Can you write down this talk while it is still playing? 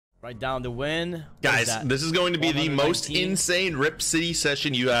Write down the win. Guys, this is going to be the most insane Rip City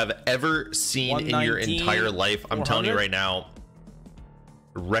session you have ever seen in your entire life. I'm telling you right now,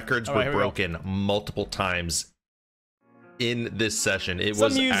 records were broken multiple times in this session. It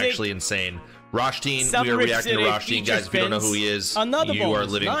was actually insane. Rostein'S, we are reacting to Rostein'S. Guys, if you don't know who he is, you are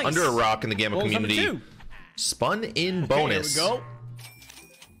living under a rock in the Gamma community. Spun in bonus. Here we go.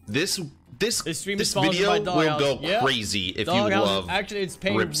 This video will go crazy if you love it's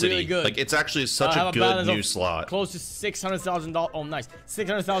paying Rip City. really good. Like, it's actually such a good new slot. Close to $600,000. Oh, nice.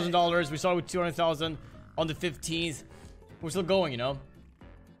 $600,000. We started with $200,000 on the 15th. We're still going, you know.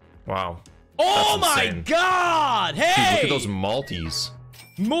 Wow. Oh my God! Hey! Dude, look at those multis.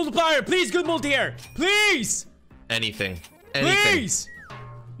 Multiplier, please, good multi here. Please! Anything. Please!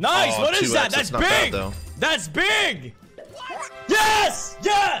 Nice, what is that? That's big! That's big! Yes!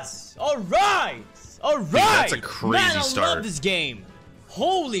 Yes! Alright! Alright! That's a crazy start. I love this game.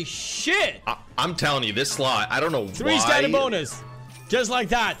 Holy shit! I'm telling you, this slot, I don't know why. 3-sided bonus. Just like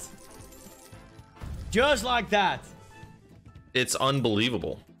that. Just like that. It's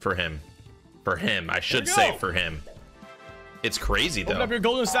unbelievable for him. For him, I should say for him. It's crazy though. Open up your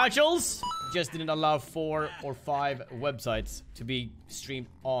golden satchels. Just didn't allow 4 or 5 websites to be streamed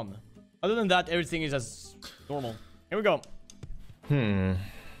on. Other than that, everything is as normal. Here we go.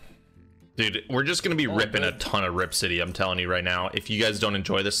 Dude, we're just gonna be ripping a ton of Rip City. I'm telling you right now. If you guys don't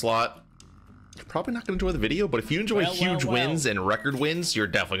enjoy this slot, you're probably not gonna enjoy the video. But if you enjoy huge wins and record wins, you're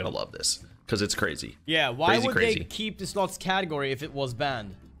definitely gonna love this because it's crazy. Yeah. Why would they keep the slots category if it was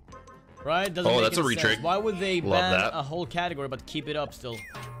banned? Right? Doesn't make that's a any retrig. sense. Why would they ban a whole category but keep it up still? So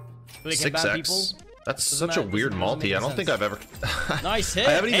they can ban people? That's such a weird multi. I don't think I've ever. Nice hit.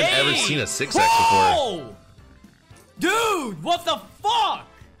 I haven't even ever seen a 6x before. Dude, what the fuck?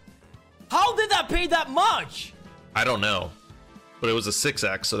 How did that pay that much? I don't know, but it was a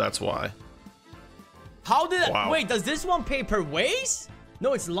 6x, so that's why. How did that? Wait, does this one pay per ways?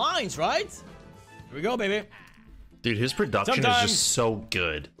 No, it's lines, right? Here we go, baby. Dude, his production is just so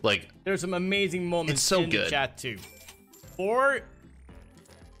good. Like, there's some amazing moments in the chat too.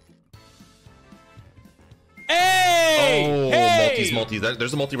 Hey! Multis.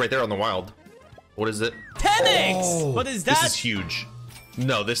 There's a multi right there on the wild. What is it? 10x! What is that? This is huge.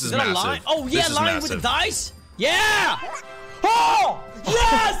 No, this is massive. Oh yeah, line with the dice? Yeah! Oh!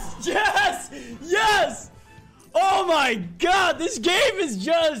 Yes! Yes! Yes! Oh my God, this game is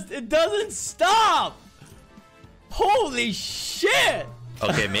just, it doesn't stop! Holy shit!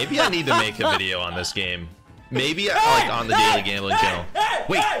 Okay, maybe I need to make a video on this game. Maybe like on the Daily Gambling channel.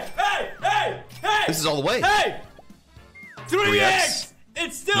 Wait. This is all the way. Hey! 3x!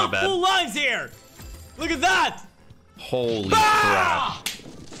 It's still full lines here. Look at that. Holy crap.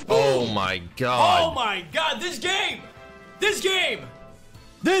 Oh my God. Oh my God, this game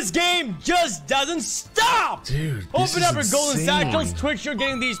just doesn't stop. Dude, open up your golden satchels. Twitch, you're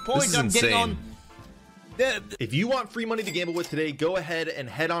getting these points. I'm getting on. If you want free money to gamble with today, go ahead and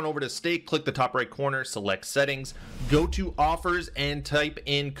head on over to Stake, click the top right corner, select settings, go to offers and type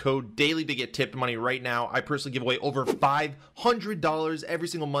in code DAILY to get tipped money right now. I personally give away over $500 every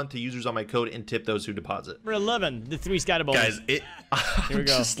single month to users on my code and tip those who deposit. For 11, the 3-scatter bonus. Guys, I'm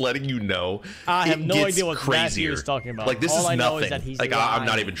just letting you know. I have no idea what Matthew is talking about. Like, this is nothing. Is like, I'm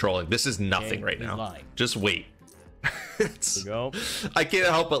not even trolling. This is nothing right now. Lying. Just wait. I can't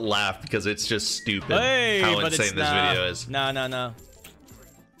help but laugh because it's just stupid how insane this video is. No.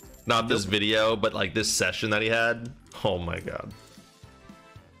 Not this video, but like this session that he had. Oh my God.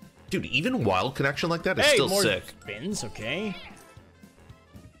 Dude, even wild connection like that is still sick. Spins, okay.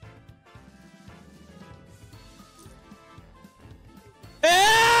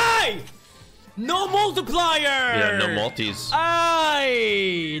 Hey! No multiplier! Yeah, no multis.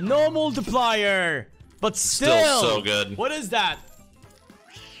 Aye! No multiplier! But still so good. What is that?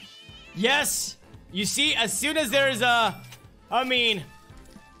 Yes. You see, as soon as there's a... I mean,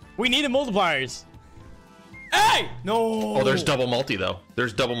 we need the multipliers. Hey! No! Oh, there's double multi, though.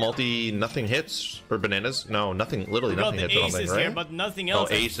 There's double multi, nothing hits. Or bananas. No, nothing, literally nothing hits. We got the aces here, but nothing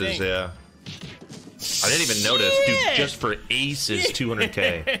else. Oh, aces, yeah. I didn't even notice. Dude, just for aces,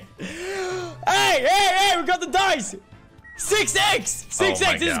 200K. Hey! We got the dice! 6x!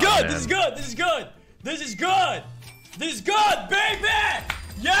 6x! This is good! This is good! This is good! This is good! This is good, baby!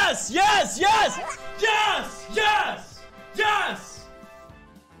 Yes! Yes! Yes! Yes! Yes! Yes!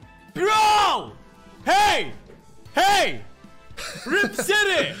 Bro! Hey! Hey! Rip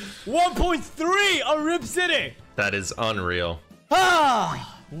City! 1.3 on Rip City! That is unreal.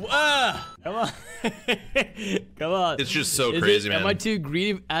 Come on. Come on. It's just so crazy, man. Am I too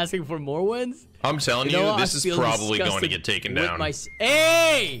greedy asking for more wins? I'm telling you, this is probably going to get taken down.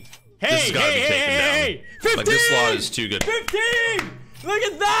 Hey! This has got to be taken down. 15! Like, this slot is too good. 15! Look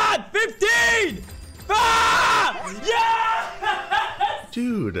at that! 15! Ah! Yeah!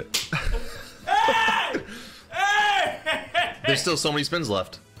 Dude. Hey! Hey! There's still so many spins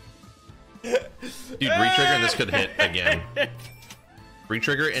left. Dude, retrigger and this could hit again.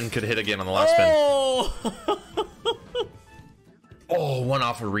 Retrigger and could hit again on the last spin. Oh, one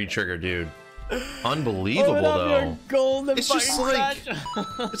off a retrigger, dude. Unbelievable, though. It's just like,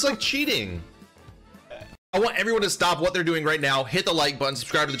 it's like cheating. I want everyone to stop what they're doing right now. Hit the like button,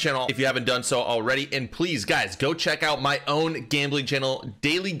 subscribe to the channel if you haven't done so already. And please, guys, go check out my own gambling channel,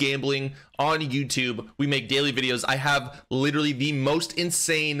 Daily Gambling on YouTube. We make daily videos. I have literally the most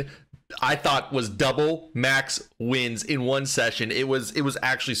insane, I thought was double max wins in one session. It was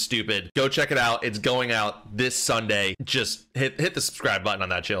actually stupid. Go check it out. It's going out this Sunday. Just hit the subscribe button on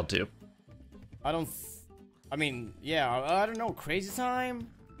that channel too. I don't know. Crazy time?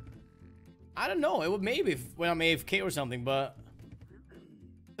 I don't know. It would maybe when I'm AFK or something, but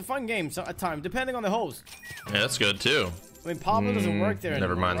it's a fun game at time, depending on the host. Yeah, that's good too. I mean, Pablo doesn't work there anymore,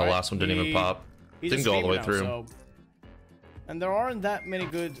 never mind, right? the last one didn't even pop. Didn't go all the way through. So, and there aren't that many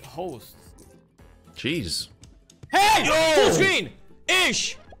good hosts. Jeez. Hey! Full screen!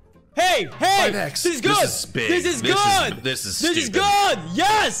 Ish! Hey! Hey! 5x. This is good! This is big. This is good! This is This is good!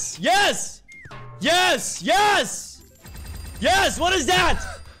 Yes! Yes! Yes! Yes! Yes! What is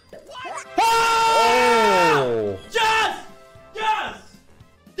that? Oh! Yes! Yes!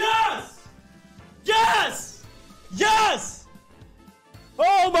 Yes! Yes! Yes!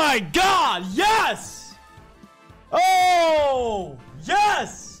 Oh my God! Yes! Oh!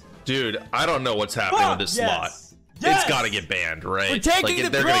 Yes! Dude, I don't know what's happening with this slot. Yes. It's got to get banned, right? We're taking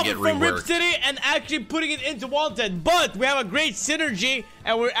like, the profit from Rip City and actually putting it into Wanted, but we have a great synergy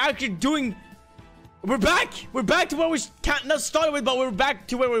and we're actually doing. We're back. We're back to where we not started with, but we're back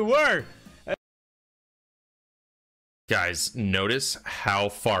to where we were. Guys, notice how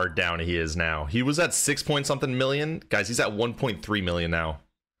far down he is now. He was at 6 point something million. Guys, he's at 1.3 million now.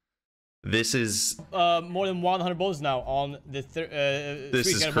 This is more than 100 balls now on the this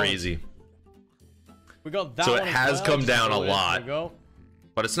is crazy. Bonus. We got that. So it has come down a lot,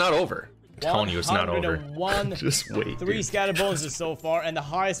 but it's not over. I'm telling you, it's not over. Just wait. 3 scatter bonuses so far, and the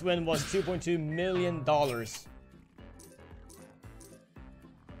highest win was $2.2 million.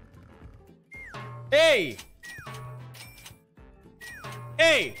 Hey!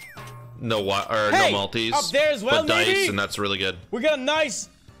 Hey! No what? Hey! No multis. Up there as well, but dice, maybe? and that's really good. We got a nice.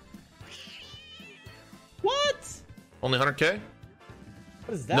 What? Only 100K?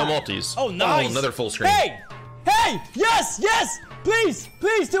 What is that? No multis. Oh, nice. Oh, another full screen. Hey! Hey! Yes! Yes! Please!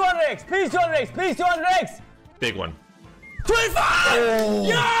 Please 200x! Please 200x! Please 200x! Big one. 25! Oh.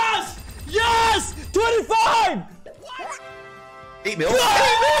 Yes! Yes! 25! 8 mil? 8 mil!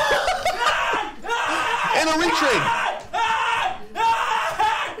 And a retrade!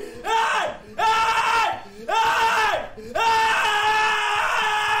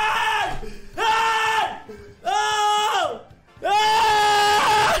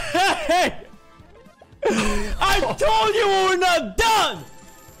 I told you we're not done!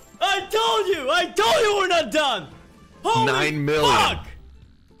 I told you we're not done! Holy 9 million. Fuck!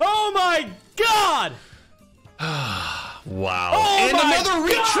 Oh my God! Wow. Oh and my another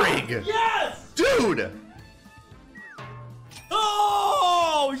retrig! Yes! Dude!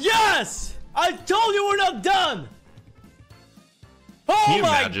 Oh, yes! I told you we're not done! Oh can you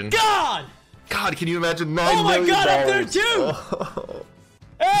my imagine? God! God, can you imagine 9 million? Oh my God, up there too! Oh.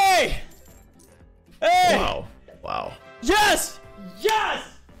 Hey! Hey! Wow. Wow. Yes! Yes!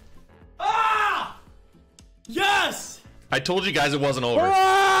 Ah! Yes! I told you guys it wasn't over. Ah!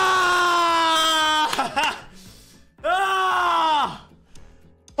 Ah!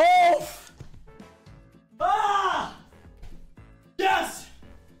 Oh! Ah! Yes!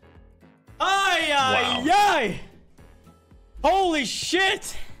 Ay, ay, ay! Holy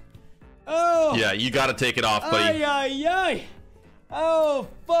shit! Oh! Yeah, you gotta take it off, buddy. Ay, ay, ay! Oh,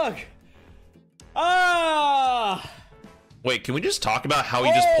 fuck! Ah! Wait, can we just talk about how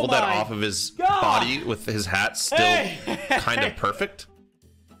he just pulled that off of his body with his hat still kind of perfect?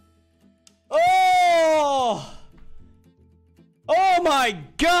 Oh! Oh my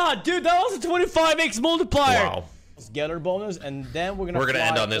God, dude, that was a 25x multiplier. Wow. Scatter bonus, and then we're gonna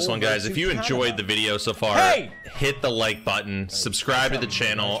end on this one, guys. If you enjoyed the video so far, hit the like button, subscribe to the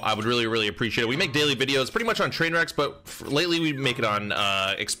channel. I would really appreciate it. We make daily videos pretty much on train wrecks, but lately we make it on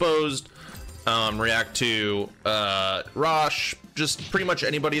exposed, react to Rosh, just pretty much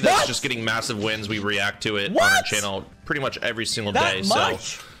anybody that's just getting massive wins. We react to it on our channel pretty much every single day. So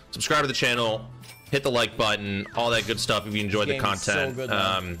subscribe to the channel, hit the like button, all that good stuff if you enjoyed the content. So good,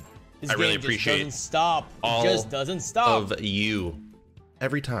 I really appreciate all of you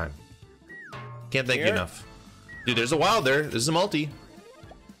every time. Can't thank you enough. Dude, there's a wild there. This is a multi.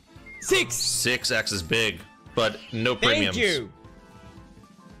 6x is big, but no premiums. Thank you.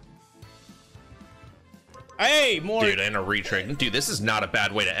 Hey, more. Dude, and a retrick. Dude, this is not a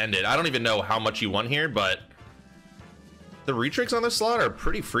bad way to end it. I don't even know how much you won here, but the retricks on this slot are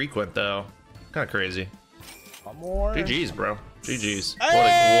pretty frequent, though. Kind of crazy. One more. GG's, bro. GG's.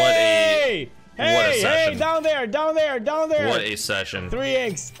 Hey! What a session. Hey, down there. What a session. 3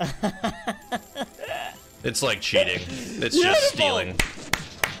 eggs. It's like cheating. It's just stealing.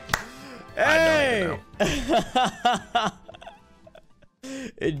 Hey! I don't even know.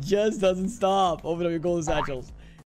 It just doesn't stop. Open up your golden satchels.